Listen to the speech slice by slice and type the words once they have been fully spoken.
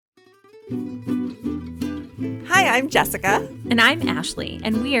Hi, I'm Jessica. And I'm Ashley,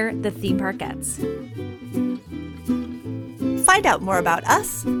 and we're the Theme Parkettes. Find out more about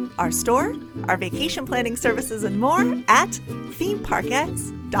us, our store, our vacation planning services, and more at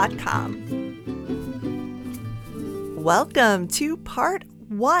themeparkettes.com. Welcome to part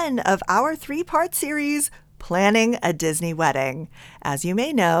 1 of our 3-part series, Planning a Disney Wedding. As you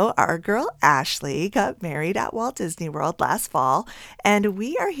may know, our girl Ashley got married at Walt Disney World last fall, and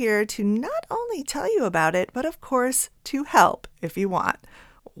we are here to not only tell you about it, but of course, to help if you want.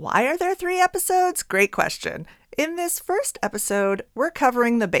 Why are there 3 episodes? Great question. In this first episode, we're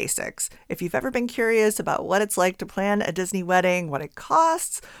covering the basics. If you've ever been curious about what it's like to plan a Disney wedding, what it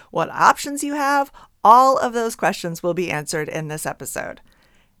costs, what options you have, all of those questions will be answered in this episode.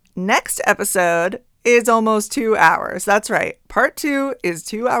 Next episode is almost 2 hours. That's right. Part 2 is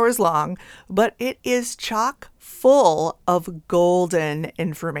 2 hours long, but it is chock full of golden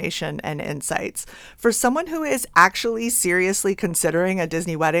information and insights. For someone who is actually seriously considering a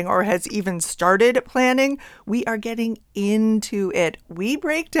Disney wedding or has even started planning, we are getting into it. We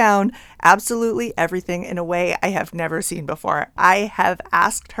break down absolutely everything in a way I have never seen before. I have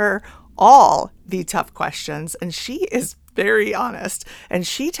asked her all the tough questions, and she is very honest, and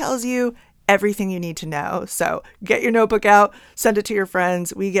she tells you everything you need to know. So get your notebook out, send it to your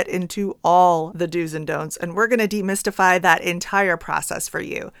friends. We get into all the do's and don'ts, and we're going to demystify that entire process for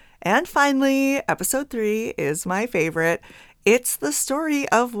you. And finally, episode 3 is my favorite. It's the story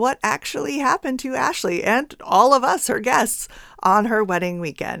of what actually happened to Ashley and all of us, her guests, on her wedding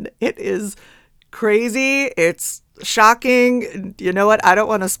weekend. It is crazy. It's shocking. You know what? I don't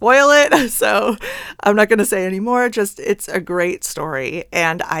want to spoil it, so I'm not going to say any more. Just, it's a great story.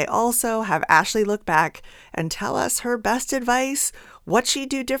 And I also have Ashley look back and tell us her best advice, what she'd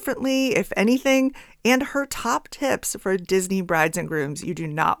do differently, if anything, and her top tips for Disney brides and grooms. You do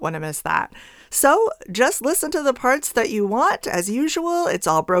not want to miss that. So just listen to the parts that you want. As usual, it's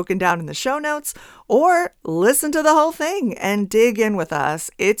all broken down in the show notes, or listen to the whole thing and dig in with us.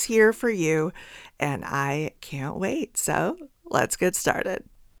 It's here for you, and I can't wait. So let's get started.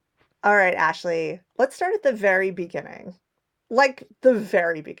 All right, Ashley, let's start at the very beginning. Like the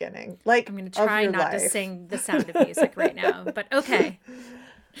very beginning. Like, I'm going to try not to sing The Sound of Music right now, but okay.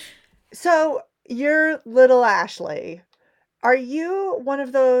 So you're little Ashley. Are you one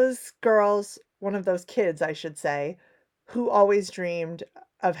of those girls, one of those kids, I should say, who always dreamed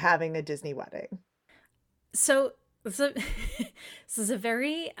of having a Disney wedding? So this is a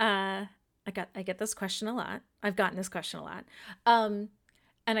very I get this question a lot. I've gotten this question a lot. And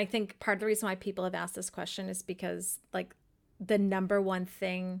I think part of the reason why people have asked this question is because, like, the number one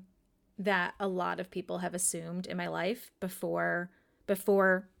thing that a lot of people have assumed in my life before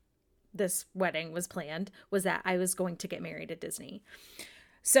this wedding was planned was that I was going to get married at Disney.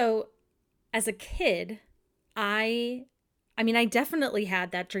 So as a kid, I definitely had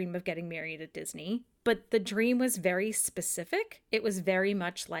that dream of getting married at Disney, but the dream was very specific. It was very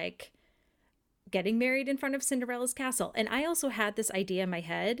much like getting married in front of Cinderella's castle. And I also had this idea in my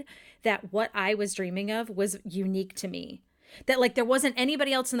head that what I was dreaming of was unique to me. That, like, there wasn't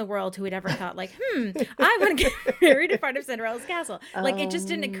anybody else in the world who had ever thought, like, I want to get married in front of Cinderella's castle. Like, it just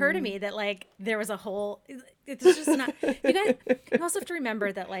didn't occur to me that, like, there was a whole, it's just not, you guys, you also have to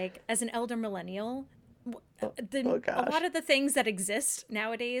remember that, like, as an elder millennial, a lot of the things that exist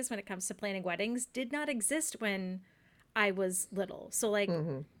nowadays when it comes to planning weddings did not exist when I was little. So, like,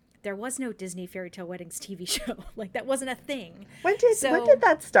 there was no Disney Fairy Tale Weddings TV show. Like, that wasn't a thing. When did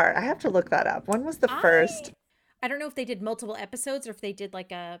that start? I have to look that up. When was the first? I don't know if they did multiple episodes or if they did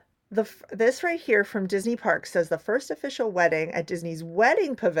like a... This right here from Disney Parks says the first official wedding at Disney's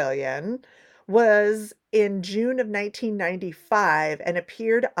Wedding Pavilion was in June of 1995 and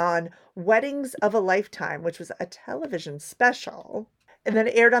appeared on Weddings of a Lifetime, which was a television special, and then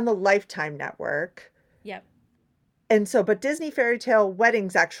it aired on the Lifetime network. Yep. And so, but Disney Fairy Tale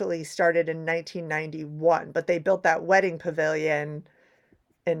Weddings actually started in 1991, but they built that wedding pavilion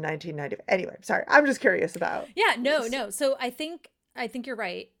in 1990. Anyway, sorry, I'm just curious about. Yeah, no. So I think you're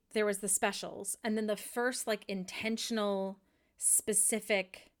right. There was the specials, and then the first, like, intentional,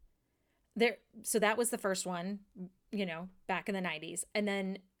 specific there. So that was the first one, you know, back in the 90s. And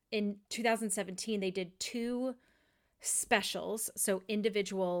then in 2017, they did 2 specials. So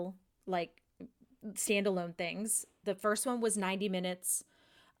individual, like, standalone things. The first one was 90 minutes,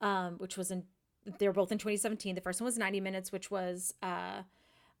 which was they were both in 2017. The first one was 90 minutes, which was,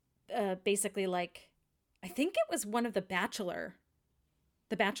 basically, like, I think it was one of the Bachelors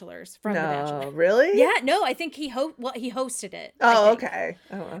from The Bachelor. Really? Yeah, no, I think he hosted it. Oh, okay.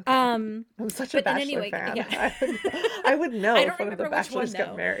 Oh, okay. I'm such a Bachelor fan. Yeah. I would know if one of the Bachelors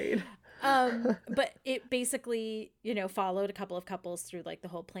got married. But it basically, followed a couple of couples through like the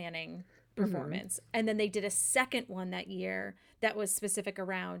whole planning performance. And then they did a second one that year that was specific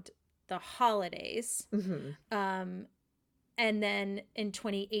around the holidays. And then in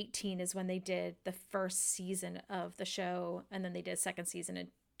 2018 is when they did the first season of the show. And then they did a second season in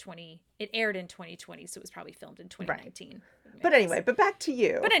it aired in 2020. So it was probably filmed in 2019. Right. But anyway, back to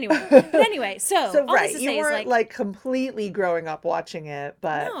you. But anyway, so right. You weren't like completely growing up watching it,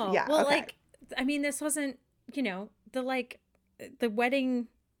 but no, yeah. Well, okay. like, I mean, this wasn't, the wedding.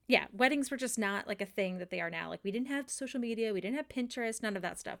 Yeah. Weddings were just not like a thing that they are now. Like we didn't have social media. We didn't have Pinterest, none of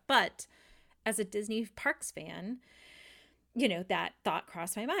that stuff. But as a Disney Parks fan, that thought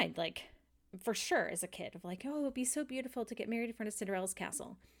crossed my mind, like for sure as a kid of like, oh, it'd be so beautiful to get married in front of Cinderella's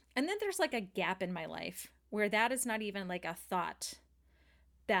castle. And then there's like a gap in my life where that is not even like a thought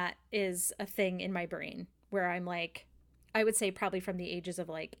that is a thing in my brain, where I'm like, I would say probably from the ages of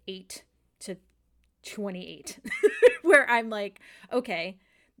like 8 to 28, where I'm like, okay,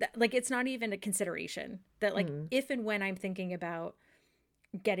 like it's not even a consideration that like if and when I'm thinking about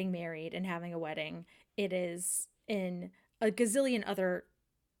getting married and having a wedding, it is in a gazillion other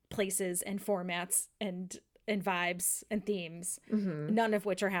places and formats and vibes and themes, none of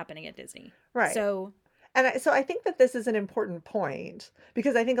which are happening at Disney. Right. So I think that this is an important point,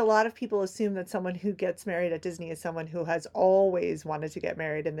 because I think a lot of people assume that someone who gets married at Disney is someone who has always wanted to get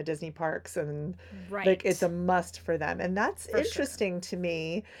married in the Disney parks, and like it's a must for them. And that's interesting to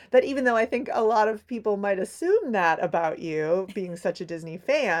me, that even though I think a lot of people might assume that about you being such a Disney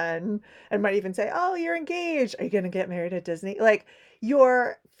fan, and might even say, oh, you're engaged, are you going to get married at Disney? Like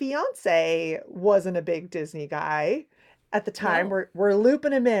your fiance wasn't a big Disney guy at the time. No. We're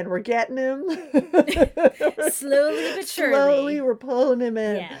looping him in. We're getting him. Slowly but surely. Slowly we're pulling him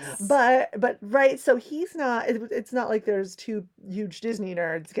in. Yes. But right, so he's not, it's not like there's two huge Disney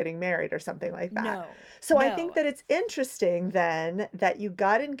nerds getting married or something like that. No. So I think that it's interesting then that you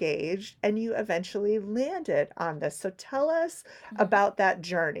got engaged and you eventually landed on this. So tell us about that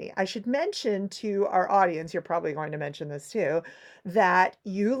journey. I should mention to our audience, you're probably going to mention this too, that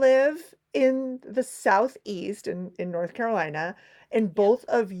you live in the Southeast in North Carolina, and both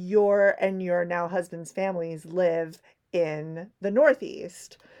of your and your now husband's families live in the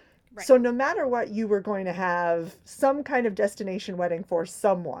Northeast. Right. So no matter what, you were going to have some kind of destination wedding for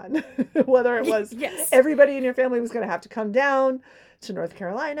someone, whether it was everybody in your family was going to have to come down to North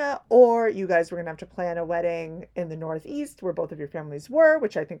Carolina, or you guys were going to have to plan a wedding in the Northeast where both of your families were,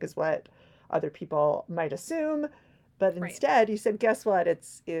 which I think is what other people might assume. But instead, you said, guess what?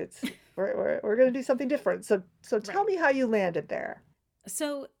 It's we're going to do something different. So tell me how you landed there.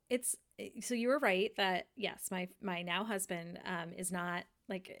 So you were right that yes, my now husband is not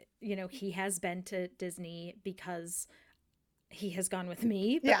like, he has been to Disney because he has gone with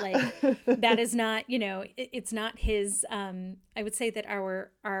me, but like that is not, it's not his. I would say that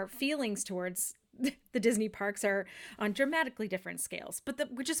our feelings towards the Disney parks are on dramatically different scales,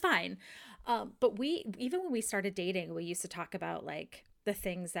 which is fine. But even when we started dating, we used to talk about like the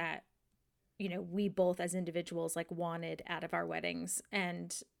things that, we both as individuals like wanted out of our weddings,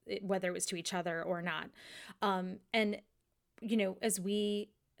 and whether it was to each other or not. And, as we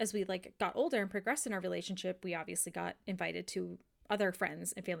like got older and progressed in our relationship, we obviously got invited to other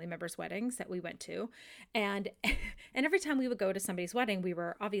friends and family members' weddings that we went to. And every time we would go to somebody's wedding, we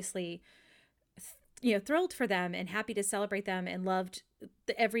were obviously thrilled for them and happy to celebrate them and loved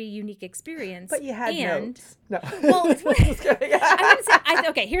every unique experience. But you had notes. No. Well, I wouldn't say,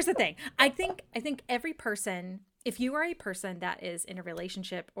 okay, here's the thing. I think every person, if you are a person that is in a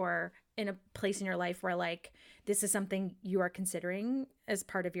relationship or in a place in your life where like this is something you are considering as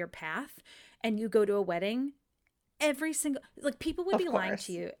part of your path, and you go to a wedding, every single, like, people would be lying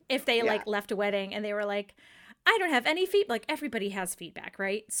to you if they like left a wedding and they were like, I don't have any feedback. Like, everybody has feedback,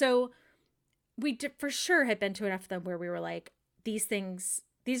 right? So we for sure had been to enough of them where we were like, these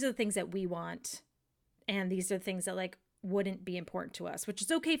are the things that we want, and these are the things that like wouldn't be important to us, which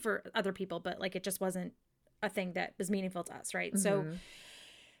is okay for other people, but like it just wasn't a thing that was meaningful to us, right? So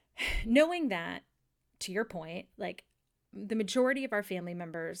knowing that, to your point, like the majority of our family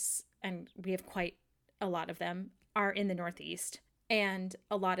members, and we have quite a lot of them, are in the Northeast, and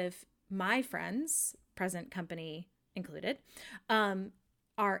a lot of my friends, present company included,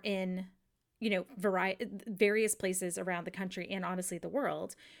 are in various places around the country and honestly the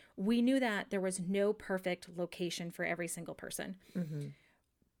world. We knew that there was no perfect location for every single person.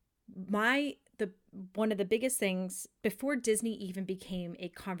 One of the biggest things before Disney even became a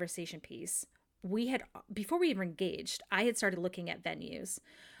conversation piece, before we even engaged, I had started looking at venues,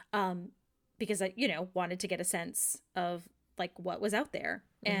 because I, wanted to get a sense of like what was out there.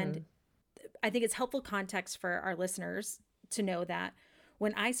 And I think it's helpful context for our listeners to know that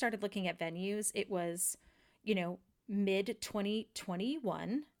when I started looking at venues, it was, mid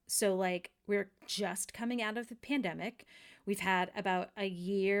 2021. So like we're just coming out of the pandemic. We've had about a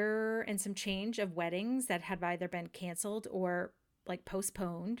year and some change of weddings that had either been canceled or like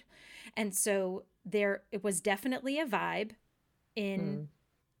postponed. And so there it was definitely a vibe in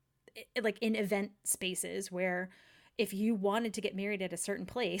Mm. like in event spaces where if you wanted to get married at a certain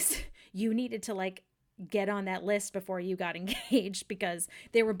place, you needed to like get on that list before you got engaged because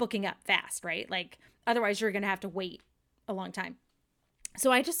they were booking up fast, right? Like otherwise you're going to have to wait a long time.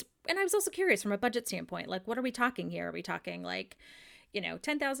 So and I was also curious from a budget standpoint, like what are we talking here? Are we talking like,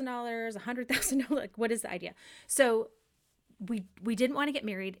 $10,000, $100,000? Like what is the idea? So we didn't want to get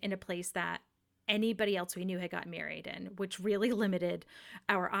married in a place that anybody else we knew had gotten married in, which really limited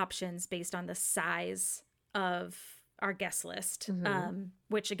our options based on the size of our guest list,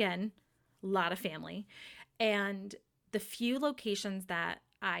 which again, a lot of family. And the few locations that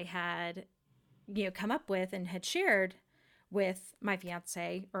I had, come up with and had shared with my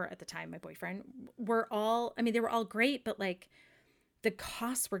fiance, or at the time my boyfriend, were all, I mean, they were all great, but like the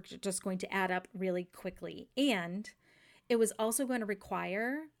costs were just going to add up really quickly. And it was also going to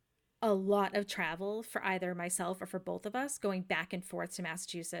require a lot of travel for either myself or for both of us going back and forth to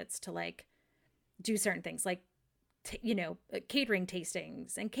Massachusetts to like do certain things like, catering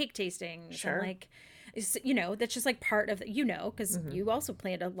tastings and cake tastings. Sure. And like, that's just like part of, because you also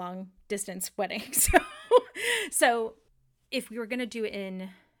planned a long distance wedding. So if we were going to do it in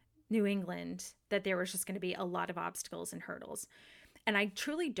New England, that there was just going to be a lot of obstacles and hurdles. And I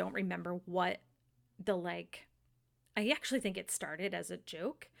truly don't remember what I actually think it started as a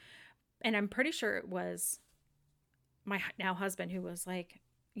joke. And I'm pretty sure it was my now husband who was like,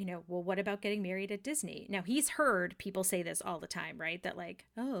 well, what about getting married at Disney? Now, he's heard people say this all the time, right? That like,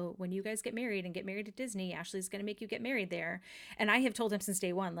 oh, when you guys get married at Disney, Ashley's going to make you get married there. And I have told him since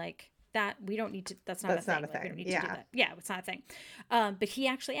day one, like, that we don't need to, that's not a thing. Like, we don't need to do that. Yeah, it's not a thing. But he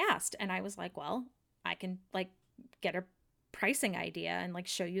actually asked, and I was like, well, I can like get a pricing idea and like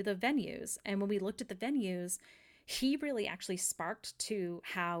show you the venues. And when we looked at the venues, he really actually sparked to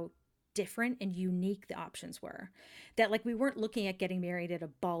how different and unique the options were. That like we weren't looking at getting married at a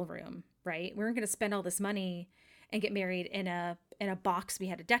ballroom, right? We weren't going to spend all this money and get married in a box we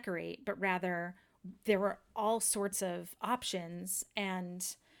had to decorate, but rather there were all sorts of options,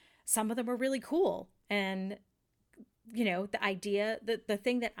 and some of them were really cool. And the idea, the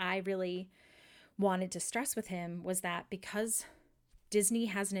thing that I really wanted to stress with him was that because Disney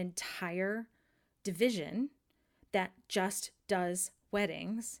has an entire division that just does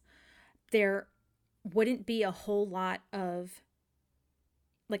weddings, there wouldn't be a whole lot of,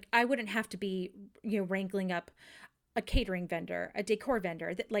 like, I wouldn't have to be, wrangling up a catering vendor, a decor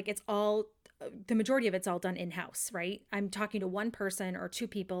vendor, that like it's all, the majority of it's all done in-house, right? I'm talking to one person or two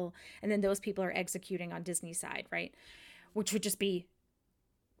people, and then those people are executing on Disney's side, right? Which would just be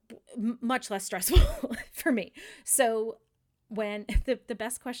much less stressful for me. So when the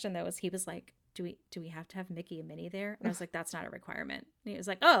best question though is, he was like, do we have to have Mickey and Minnie there? And I was like, that's not a requirement. And he was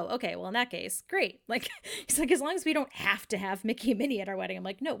like, oh, okay, well in that case, great. Like, he's like, as long as we don't have to have Mickey and Minnie at our wedding. I'm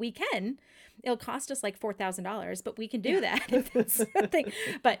like, no, we can. It'll cost us like $4,000, but we can do that if that's the thing.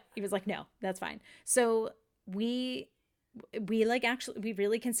 But he was like, no, that's fine. So we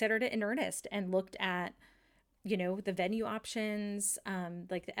really considered it in earnest and looked at, the venue options,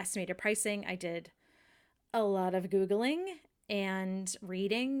 like the estimated pricing. I did a lot of Googling and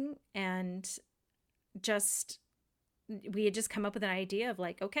reading, and we had just come up with an idea of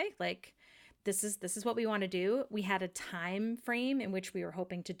like, okay, like this is what we want to do. We had a time frame in which we were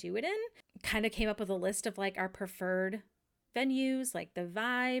hoping to do it in. Kind of came up with a list of like our preferred venues, like the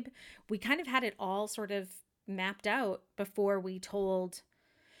vibe. We kind of had it all sort of mapped out before we told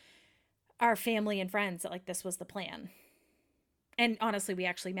our family and friends that like this was the plan. And honestly, we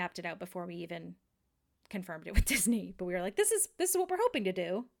actually mapped it out before we even confirmed it with Disney, but we were like, this is what we're hoping to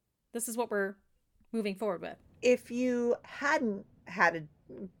do. This is what we're moving forward with. If you hadn't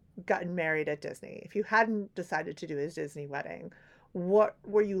gotten married at Disney, if you hadn't decided to do a Disney wedding, what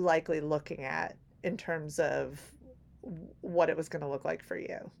were you likely looking at in terms of what it was going to look like for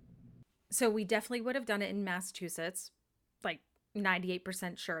you? So we definitely would have done it in Massachusetts, like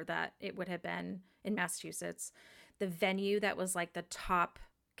 98% sure that it would have been in Massachusetts. The venue that was like the top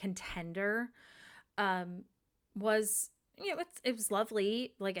contender was, it was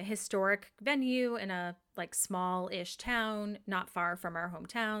lovely, like a historic venue in a like small-ish town, not far from our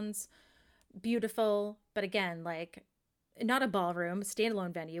hometowns. Beautiful, but again, like not a ballroom,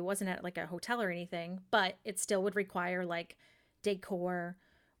 standalone venue. It wasn't at like a hotel or anything, but it still would require like decor,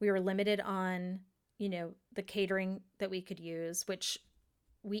 We were limited on, the catering that we could use, which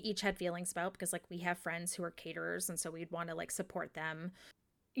we each had feelings about because like we have friends who are caterers and so we'd want to like support them.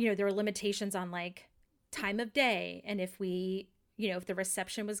 There were limitations on like time of day, and if the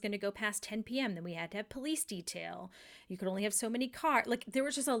reception was going to go past 10 p.m., then we had to have police detail. You could only have so many cars. Like there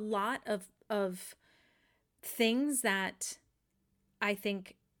was just a lot of things that I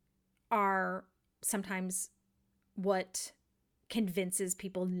think are sometimes what convinces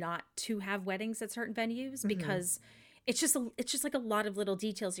people not to have weddings at certain venues, because it's just like a lot of little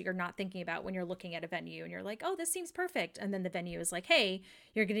details that you're not thinking about when you're looking at a venue and you're like, oh, this seems perfect. And then the venue is like, hey,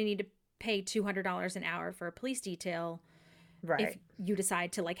 you're going to need to pay $200 an hour for a police detail. Right. If you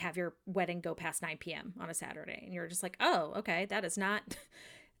decide to like have your wedding go past 9 p.m. on a Saturday, and you're just like, oh, okay, that was not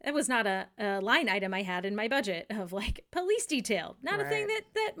a line item I had in my budget of like police detail. Not a thing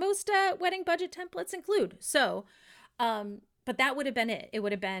that most wedding budget templates include. So, but that would have been it. It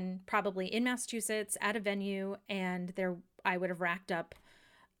would have been probably in Massachusetts at a venue, and I would have racked up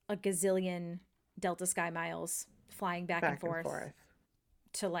a gazillion Delta Sky miles flying back and forth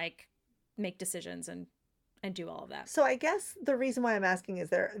to like make decisions and do all of that. So I guess the reason why I'm asking is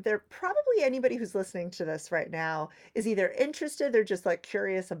there probably anybody who's listening to this right now is either interested, they're just like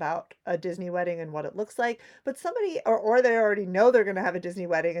curious about a Disney wedding and what it looks like, but somebody or they already know they're going to have a Disney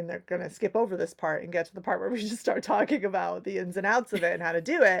wedding and they're going to skip over this part and get to the part where we just start talking about the ins and outs of it and how to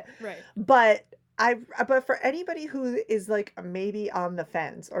do it. Right. But for anybody who is like maybe on the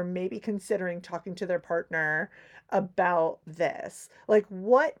fence or maybe considering talking to their partner about this, like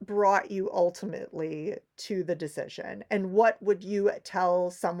what brought you ultimately to the decision, and what would you tell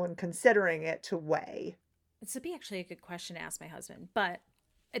someone considering it to weigh? This would be actually a good question to ask my husband, but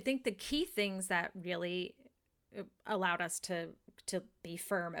I think the key things that really allowed us to be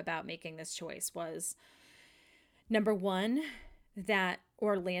firm about making this choice was, number one, that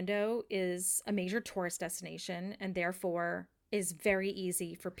Orlando is a major tourist destination and therefore is very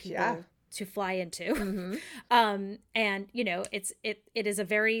easy for people to fly into. And it is a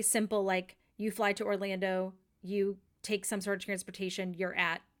very simple, like, you fly to Orlando, you take some sort of transportation, you're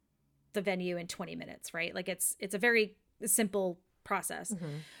at the venue in 20 minutes, right? Like it's a very simple process.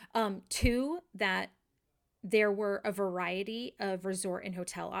 Two, that there were a variety of resort and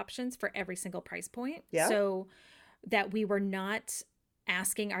hotel options for every single price point. So that we were not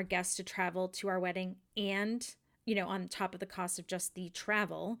asking our guests to travel to our wedding and, on top of the cost of just the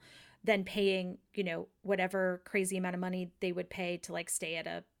travel, then paying, whatever crazy amount of money they would pay to like stay at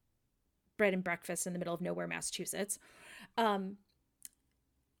a bread and breakfast in the middle of nowhere, Massachusetts.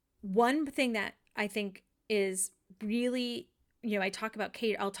 One thing that I think is really, I'll talk about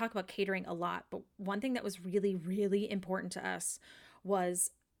catering a lot, but one thing that was really, really important to us was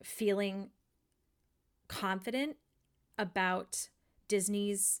feeling confident about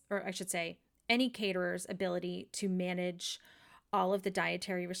Disney's, or I should say, any caterer's ability to manage all of the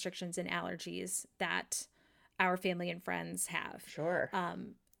dietary restrictions and allergies that our family and friends have. Sure.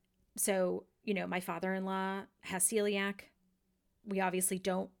 So, my father-in-law has celiac. We obviously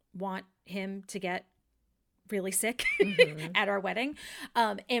don't want him to get really sick at our wedding.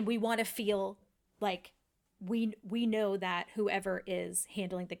 And we want to feel like we know that whoever is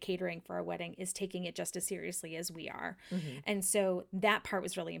handling the catering for our wedding is taking it just as seriously as we are. And so that part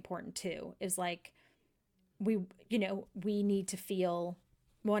was really important too, is like, we need to feel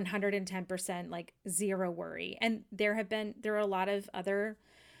 110% like zero worry. And there are a lot of other,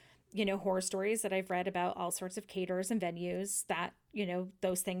 horror stories that I've read about all sorts of caterers and venues that,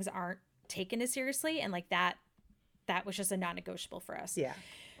 those things aren't taken as seriously. And like that was just a non-negotiable for us. Yeah.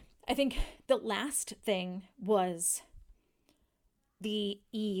 I think the last thing was the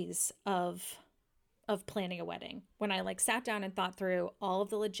ease of planning a wedding. When I like sat down and thought through all of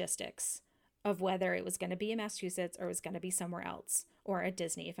the logistics of whether it was going to be in Massachusetts or it was going to be somewhere else, or at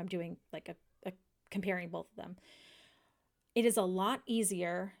Disney, if I'm doing like a comparing both of them, it is a lot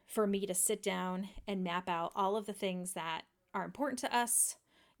easier for me to sit down and map out all of the things that are important to us,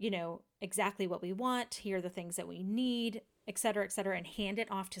 exactly what we want, here are the things that we need, et cetera, and hand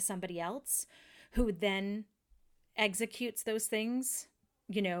it off to somebody else who then executes those things,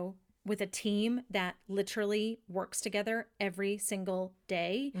 with a team that literally works together every single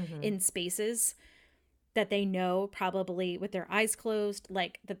day in spaces that they know, probably with their eyes closed,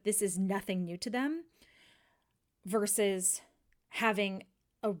 like that this is nothing new to them, versus having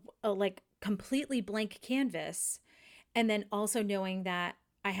a like completely blank canvas. And then also knowing that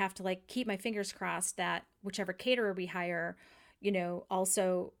I have to like keep my fingers crossed that whichever caterer we hire,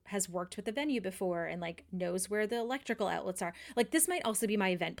 also has worked with the venue before and like knows where the electrical outlets are. Like this might also be my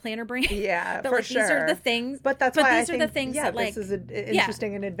event planner brain, Yeah, but for like these are the sure. things, But that's but why I these are the think, things yeah, that this like, is yeah,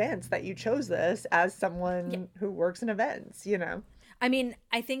 interesting in advance that you chose this as yeah. someone who works in events, you know? I mean,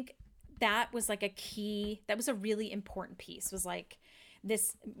 I think that was like a key, that was a really important piece was like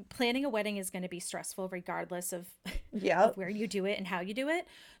this planning a wedding is going to be stressful regardless of of Yep. where you do it and how you do it.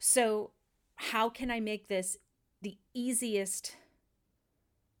 So, how can I make this the easiest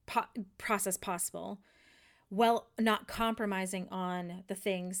po- process possible while not compromising on the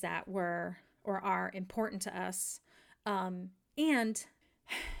things that were or are important to us? And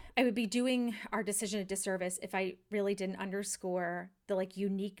I would be doing our decision a disservice if I really didn't underscore the like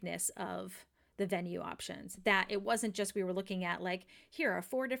uniqueness of the venue options. That it wasn't just we were looking at like, here are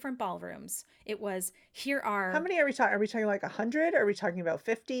 4 different ballrooms. It was, here How are, many are we talking? Are we talking like 100? Are we talking about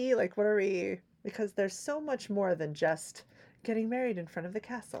 50? Like, what are we? Because there's so much more than just getting married in front of the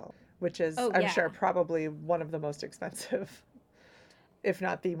castle, which is, oh I'm sure, yeah. probably one of the most expensive, if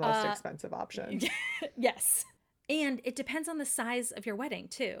not the most Uh, expensive options. yes. And it depends on the size of your wedding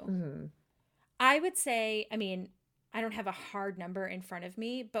too. Hmm. I would say, I mean, I don't have a hard number in front of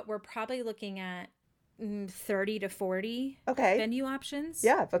me, but we're probably looking at 30 to 40 Okay. venue options,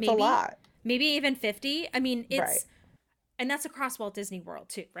 Yeah, that's a lot. maybe even 50. I mean, Right. and that's across Walt Disney World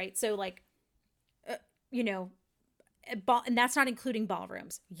too, right? So, like, uh, you know, and that's not including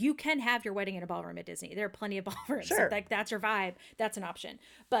ballrooms. You can have your wedding in a ballroom at Disney. There are plenty of ballrooms. If Sure. like that's your vibe, that's an option.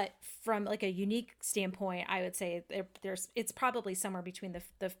 But from like a unique standpoint, I would say there's it's probably somewhere between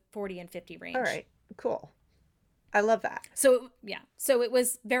the 40 and 50 All range. right. Cool. I love that. So yeah, so it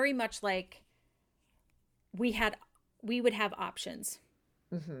was very much like we had we would have options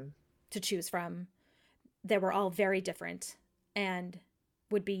Hmm. to choose from. They were all very different and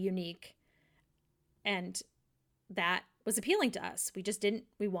would be unique, and that was appealing to us. We just didn't.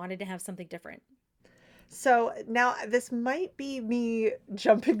 We wanted to have something different. So now this might be me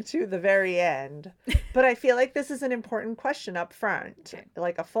jumping to the very end, but I feel like this is an important question up front. Okay.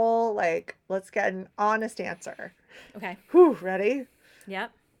 Like a full, like, let's get an honest answer. Okay. Whew, ready?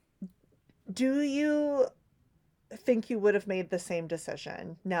 Yep. Do you think you would have made the same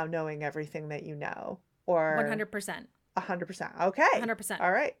decision now knowing everything that you know? Or 100%. 100%? Okay. 100%.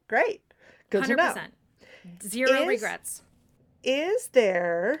 All right. Great. Good to know. 100%. Zero Is regrets. is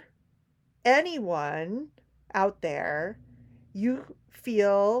there anyone out there you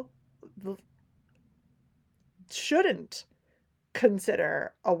feel shouldn't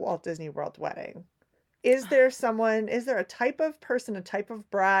consider a Walt Disney World wedding? Is there someone, is there a type of person, a type of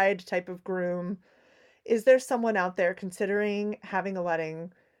bride, type of groom? Is there someone out there considering having a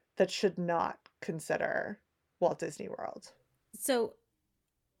wedding that should not consider Walt Disney World? So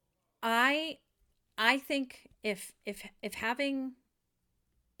I I think if having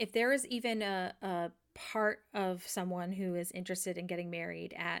if there is even a part of someone who is interested in getting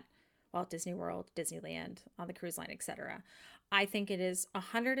married at Walt Disney World, Disneyland, on the cruise line, etc., I think it is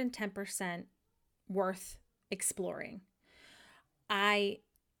 110% worth exploring. I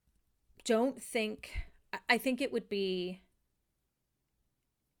don't think I think it would be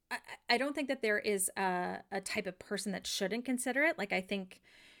I, I don't think that there is a type of person that shouldn't consider it. Like I think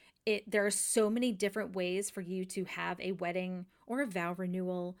there are so many different ways for you to have a wedding or a vow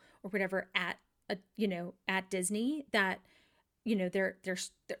renewal or whatever at at Disney that there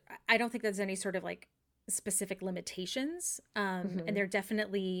I don't think there's any sort of like specific limitations. And Hmm. there are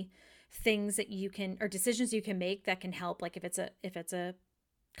definitely things that you can or decisions you can make that can help. Like if it's a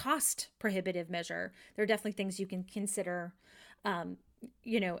cost prohibitive measure, there are definitely things you can consider. Um,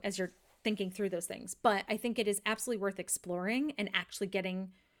 as you're thinking through those things. But I think it is absolutely worth exploring and actually getting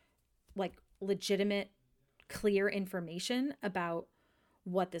like legitimate, clear information about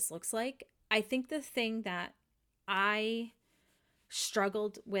what this looks like. I think the thing that I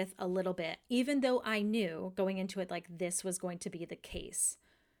struggled with a little bit, even though I knew going into it like this was going to be the case,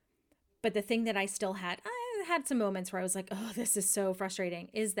 but the thing that I had some moments where I was like, oh, this is so frustrating,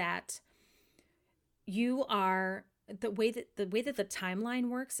 is that you are the way that the timeline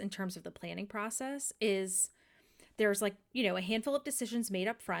works in terms of the planning process is there's like, a handful of decisions made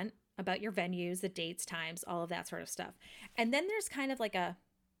up front about your venues, the dates, times, all of that sort of stuff. And then there's kind of like a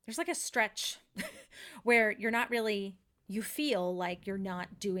stretch where you feel like you're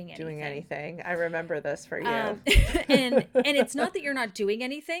not doing Doing anything. anything. I remember this for you. Um, and it's not that you're not doing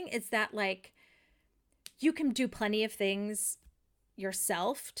anything. It's that like you can do plenty of things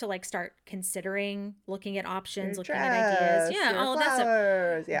yourself to like start considering, looking at Your options, looking at ideas. dress, Yeah, your all of that stuff.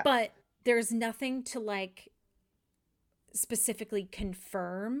 flowers. Yeah. But there's nothing to like specifically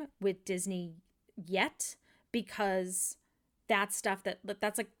confirm with Disney yet because that's stuff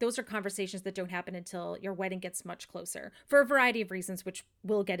that's like, those are conversations that don't happen until your wedding gets much closer for a variety of reasons, which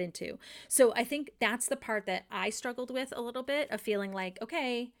we'll get into. So I think that's the part that I struggled with a little bit, of feeling like,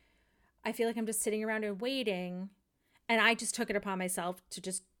 okay, I feel like I'm just sitting around and waiting. And I just took it upon myself to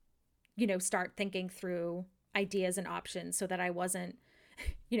just, start thinking through ideas and options so that I wasn't,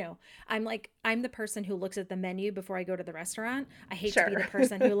 I'm the person who looks at the menu before I go to the restaurant. I hate to be the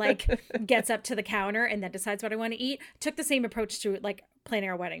person who like gets up to the counter and then decides what I want to eat. Took the same approach to like planning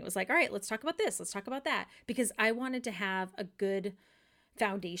our wedding. It was like, all right, let's talk about this. Let's talk about that. Because I wanted to have a good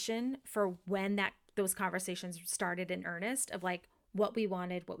foundation for when those conversations started in earnest, of like what we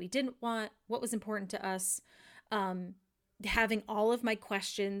wanted, what we didn't want, what was important to us. Having all of my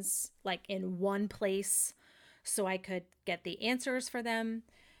questions like in one place so I could get the answers for them.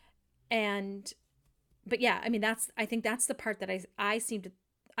 But yeah, I mean, I think that's the part that I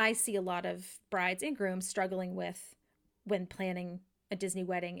see a lot of brides and grooms struggling with when planning a Disney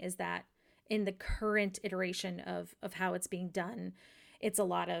wedding, is that in the current iteration of how it's being done, it's a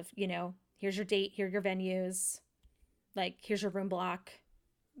lot of, here's your date, here are your venues, like here's your room block,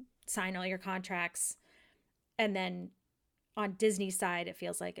 sign all your contracts. And then on Disney's side, it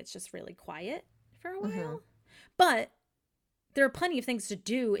feels like it's just really quiet for a while. Mm-hmm. But there are plenty of things to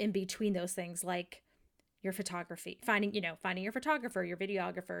do in between those things, like your photography, finding your photographer, your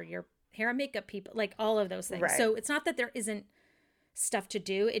videographer, your hair and makeup people, like all of those things. Right. So it's not that there isn't stuff to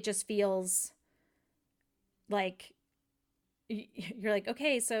do. It just feels like you're like,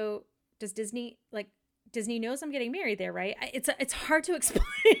 okay, so does Disney knows I'm getting married there, right? It's hard to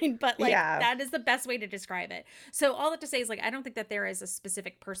explain, but like that is the best way to describe it. So all that to say is, like, I don't think that there is a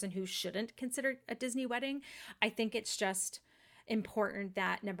specific person who shouldn't consider a Disney wedding. I think it's just important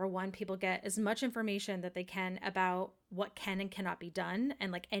that, number one, people get as much information that they can about what can and cannot be done,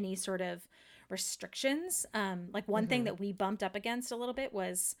 and like any sort of restrictions. Like one thing that we bumped up against a little bit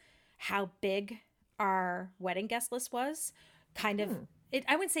was how big our wedding guest list was. I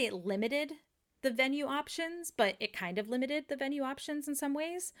wouldn't say it limited the venue options, but it kind of limited the venue options in some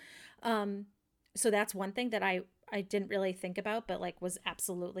ways. So that's one thing that I didn't really think about, but like was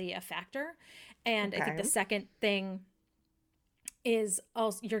absolutely a factor. And I think the second thing is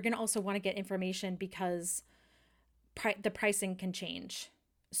also, you're going to also want to get information because the pricing can change.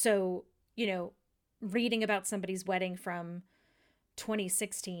 So, reading about somebody's wedding from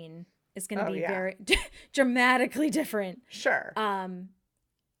 2016 is going to be very dramatically different. Sure.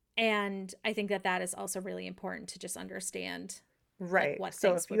 And I think that is also really important to just understand. Right. Like,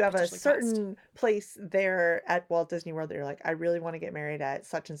 so if you have a certain place there at Walt Disney World that you're like, I really want to get married at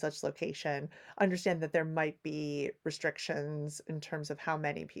such and such location, understand that there might be restrictions in terms of how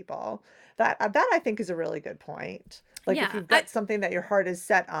many people. That I think is a really good point. Like if you've got something that your heart is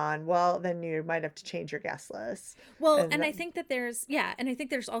set on, well, then you might have to change your guest list. Well, and I think that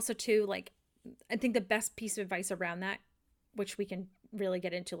there's also too, like, I think the best piece of advice around that, which we can really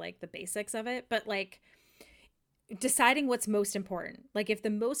get into like the basics of it, but like deciding what's most important. Like if the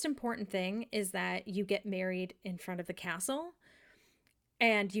most important thing is that you get married in front of the castle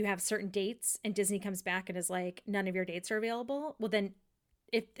and you have certain dates and Disney comes back and is like, none of your dates are available, well then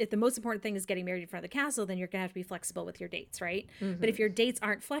if the most important thing is getting married in front of the castle, then you're gonna have to be flexible with your dates, right? But if your dates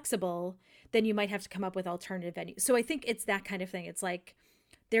aren't flexible, then you might have to come up with alternative venues. So I think it's that kind of thing. It's like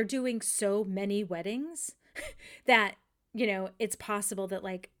they're doing so many weddings that it's possible that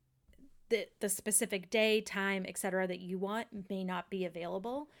like the specific day, time, etc. that you want may not be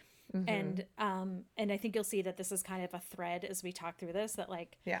available. And I think you'll see that this is kind of a thread as we talk through this, that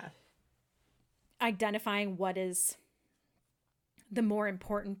like identifying what is the more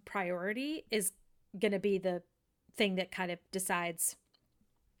important priority is going to be the thing that kind of decides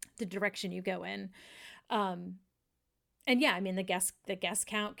the direction you go in. And yeah, I mean the guest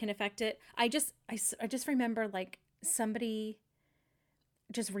count can affect it. I just remember like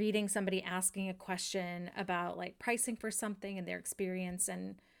reading somebody asking a question about like pricing for something and their experience.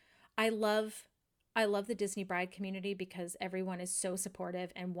 And I love the Disney bride community because everyone is so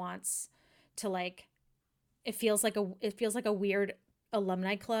supportive and wants to like, it feels like a weird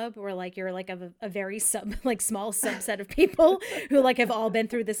alumni club where like you're like a very small subset of people who like have all been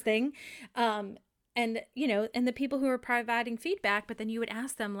through this thing. And the people who are providing feedback, but then you would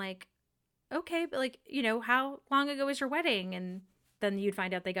ask them like, okay, but like, how long ago was your wedding? And then you'd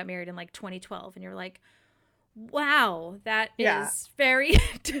find out they got married in like 2012 and you're like, wow, that is very,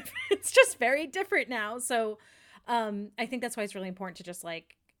 it's just very different now. So I think that's why it's really important to just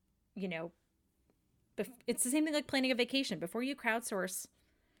like, it's the same thing like planning a vacation. Before you crowdsource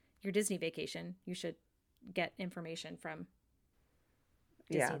your Disney vacation, you should get information from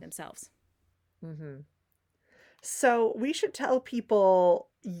Disney themselves. So we should tell people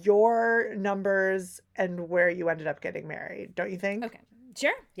your numbers and where you ended up getting married, don't you think? Okay.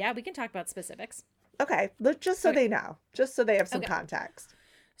 Sure. Yeah, we can talk about specifics. Okay, just so Okay. they know, just so they have some Okay. context.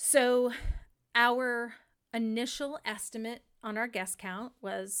 So our initial estimate on our guest count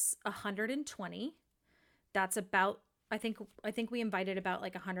was 120. That's about I think we invited about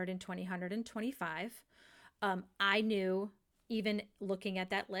like 120, 125. I knew, even looking at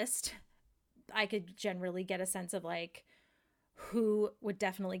that list, I could generally get a sense of like who would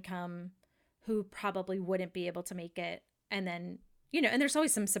definitely come, who probably wouldn't be able to make it. And then, and there's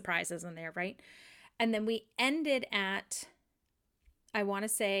always some surprises in there, right? And then we ended at, I want to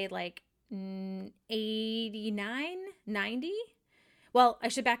say like 89, 90. Well, I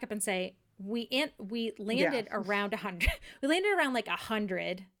should back up and say we landed Yeah. around 100. We landed around like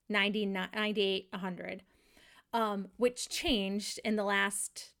 100, 90, 98, 100. Which changed in the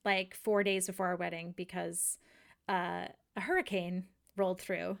last like 4 days before our wedding because a hurricane rolled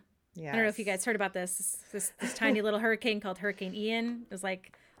through. I don't know if you Yes. guys heard about this tiny little hurricane called Hurricane Ian. It was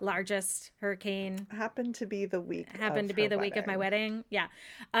like largest hurricane. Happened to be the week Happened to of be her the week of my wedding. wedding.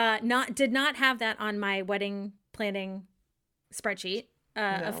 Yeah. Did not have that on my wedding planning spreadsheet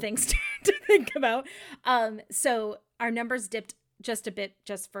of No. things to think about. So our numbers dipped just a bit,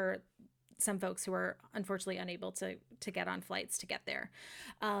 just for some folks who were unfortunately unable to get on flights to get there.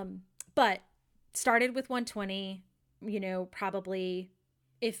 But started with 120. Probably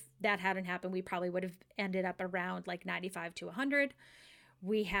if that hadn't happened, we probably would have ended up around like 95 to 100.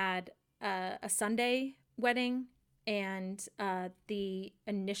 We had a Sunday wedding, and the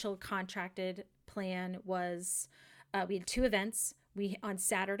initial contracted plan was we had two events. On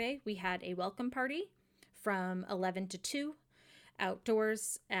Saturday, we had a welcome party from 11 to 2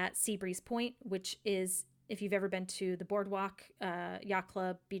 outdoors at Seabreeze Point, which is, if you've ever been to the Boardwalk, Yacht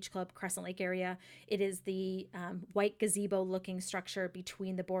Club, Beach Club, Crescent Lake area, it is the white gazebo-looking structure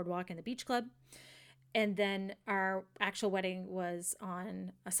between the Boardwalk and the Beach Club. And then our actual wedding was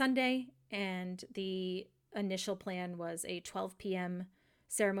on a Sunday, and the initial plan was a 12 p.m.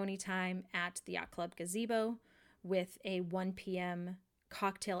 ceremony time at the Yacht Club gazebo with a 1 p.m.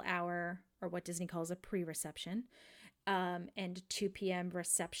 cocktail hour, or what Disney calls a pre-reception, and 2 p.m.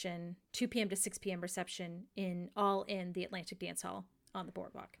 reception, 2 p.m. to 6 p.m. reception in the Atlantic Dance Hall on the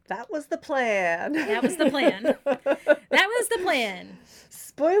Boardwalk. That was the plan. That was the plan. That was the plan.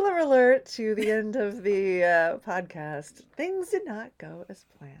 Spoiler alert to the end of the podcast. Things did not go as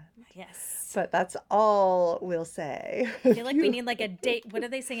planned. Yes. But that's all we'll say. I feel like we need like a date. What do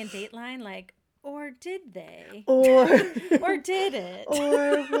they say in Dateline? Like, or did they? Or Or did it?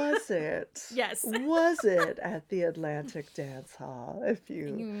 Or was it? Yes. Was it at the Atlantic Dance Hall? If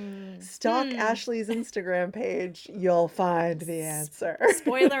you stalk Ashley's Instagram page, you'll find the answer.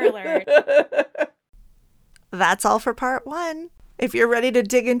 Spoiler alert. That's all for part 1. If you're ready to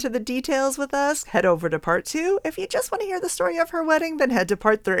dig into the details with us, head over to part 2. If you just want to hear the story of her wedding, then head to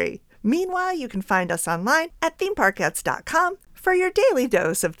part 3. Meanwhile, you can find us online at themeparkettes.com. For your daily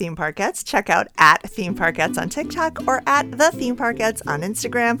dose of Theme Parkettes, check out at Theme Parkettes on TikTok or at The Theme Parkettes on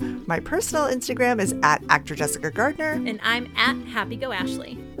Instagram. My personal Instagram is at Actor Jessica Gardner. And I'm at Happy Go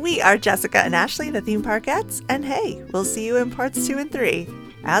Ashley. We are Jessica and Ashley, the Theme Parkettes, and hey, we'll see you in parts 2 and 3.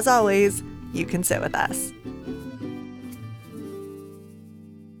 As always, you can sit with us.